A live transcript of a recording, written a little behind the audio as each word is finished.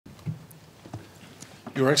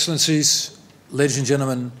Your Excellencies, ladies and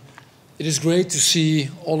gentlemen, it is great to see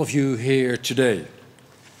all of you here today.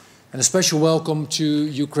 And a special welcome to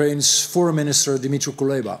Ukraine's Foreign Minister Dmytro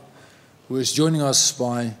Kuleba, who is joining us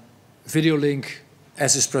by video link,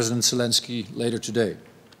 as is President Zelensky later today.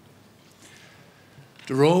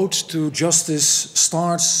 The road to justice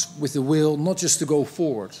starts with the will not just to go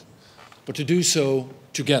forward, but to do so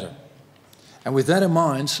together. And with that in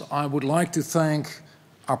mind, I would like to thank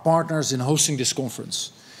our partners in hosting this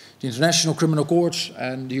conference, the International Criminal Court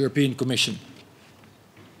and the European Commission.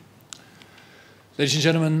 Ladies and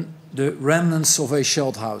gentlemen, the remnants of a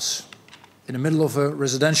shelled house in the middle of a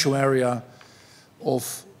residential area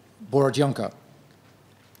of Borodyanka.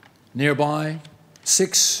 Nearby,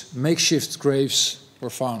 6 makeshift graves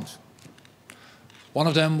were found. One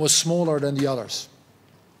of them was smaller than the others,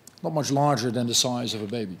 not much larger than the size of a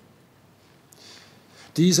baby.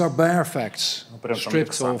 These are bare facts,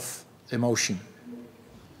 stripped of emotion.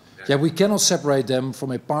 Yet we cannot separate them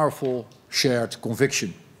from a powerful shared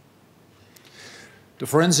conviction. The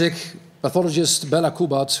forensic pathologist Bela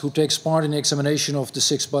Kubat, who takes part in the examination of the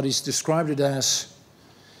 6 bodies, described it as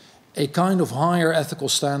a kind of higher ethical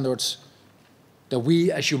standard that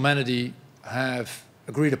we as humanity have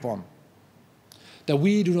agreed upon. That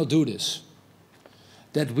we do not do this.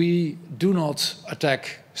 That we do not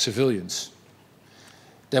attack civilians.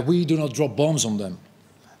 That we do not drop bombs on them.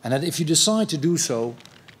 And that if you decide to do so,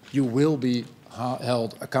 you will be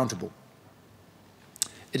held accountable.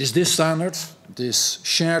 It is this standard, this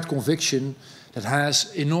shared conviction, that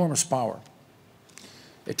has enormous power.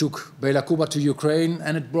 It took Bela Kubat to Ukraine,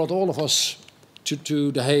 and it brought all of us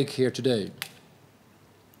to The Hague here today.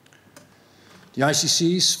 The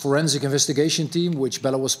ICC's forensic investigation team, which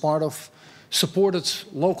Bela was part of, supported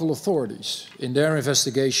local authorities in their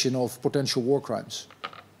investigation of potential war crimes.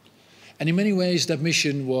 And in many ways, that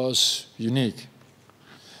mission was unique.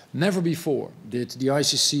 Never before did the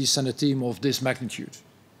ICC send a team of this magnitude.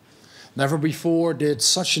 Never before did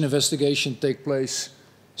such an investigation take place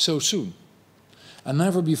so soon. And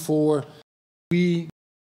never before we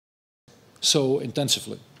so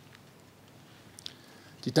intensively.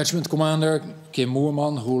 Detachment Commander Kim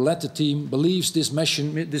Moerman, who led the team, believes this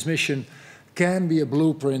mission can be a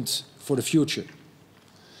blueprint for the future.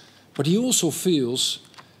 But he also feels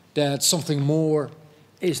that something more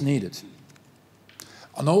is needed.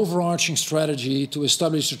 An overarching strategy to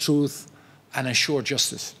establish the truth and ensure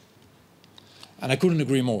justice. And I couldn't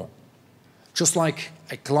agree more. Just like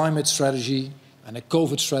a climate strategy and a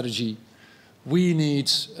COVID strategy, we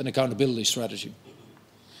need an accountability strategy.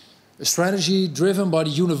 A strategy driven by the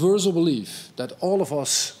universal belief that all of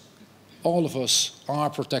us are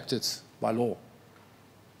protected by law.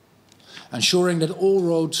 Ensuring that all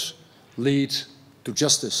roads lead to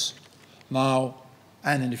justice, now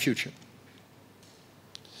and in the future.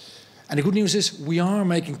 And the good news is we are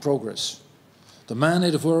making progress. The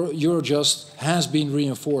mandate of Eurojust has been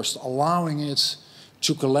reinforced, allowing it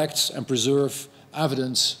to collect and preserve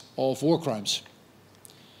evidence of war crimes.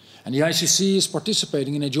 And the ICC is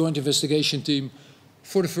participating in a joint investigation team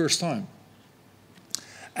for the first time.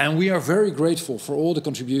 And we are very grateful for all the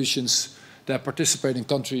contributions that participating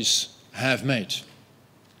countries have made.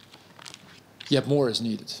 Yet more is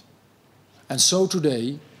needed. And so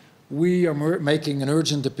today, we are making an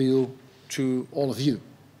urgent appeal to all of you.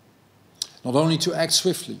 Not only to act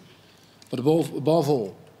swiftly, but above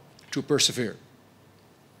all, to persevere.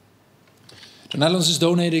 The Netherlands is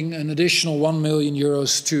donating an additional €1 million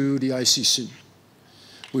to the ICC.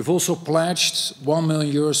 We've also pledged €1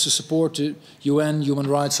 million to support the UN Human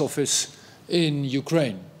Rights Office in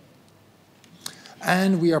Ukraine.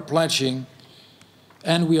 And we are pledging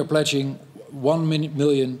 €1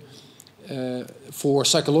 million for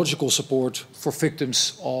psychological support for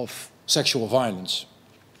victims of sexual violence.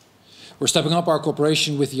 We're stepping up our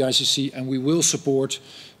cooperation with the ICC, and we will support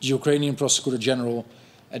the Ukrainian Prosecutor-General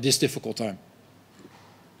at this difficult time.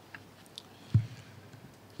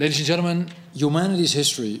 Ladies and gentlemen, humanity's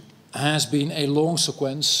history has been a long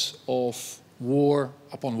sequence of war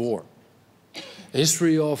upon war. A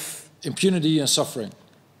history of impunity and suffering.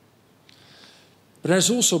 But there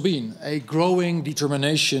has also been a growing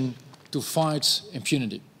determination to fight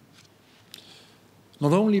impunity.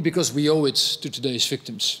 Not only because we owe it to today's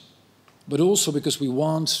victims, but also because we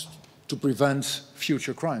want to prevent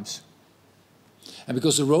future crimes. And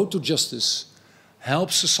because the road to justice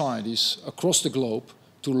helps societies across the globe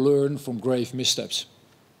to learn from grave missteps.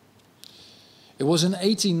 It was in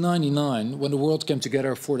 1899 when the world came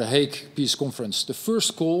together for the Hague Peace Conference. The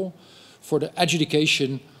first call for the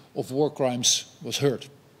adjudication of war crimes was heard.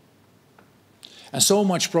 And so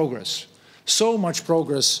much progress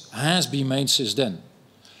has been made since then.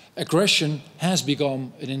 Aggression has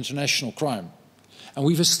become an international crime. And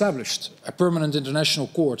we've established a permanent international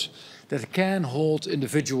court that can hold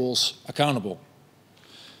individuals accountable.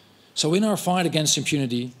 So in our fight against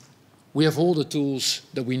impunity, we have all the tools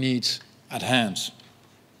that we need at hand.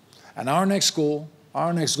 And our next goal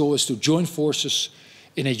is to join forces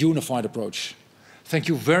in a unified approach. Thank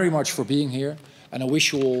you very much for being here, and I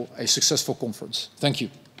wish you all a successful conference. Thank you.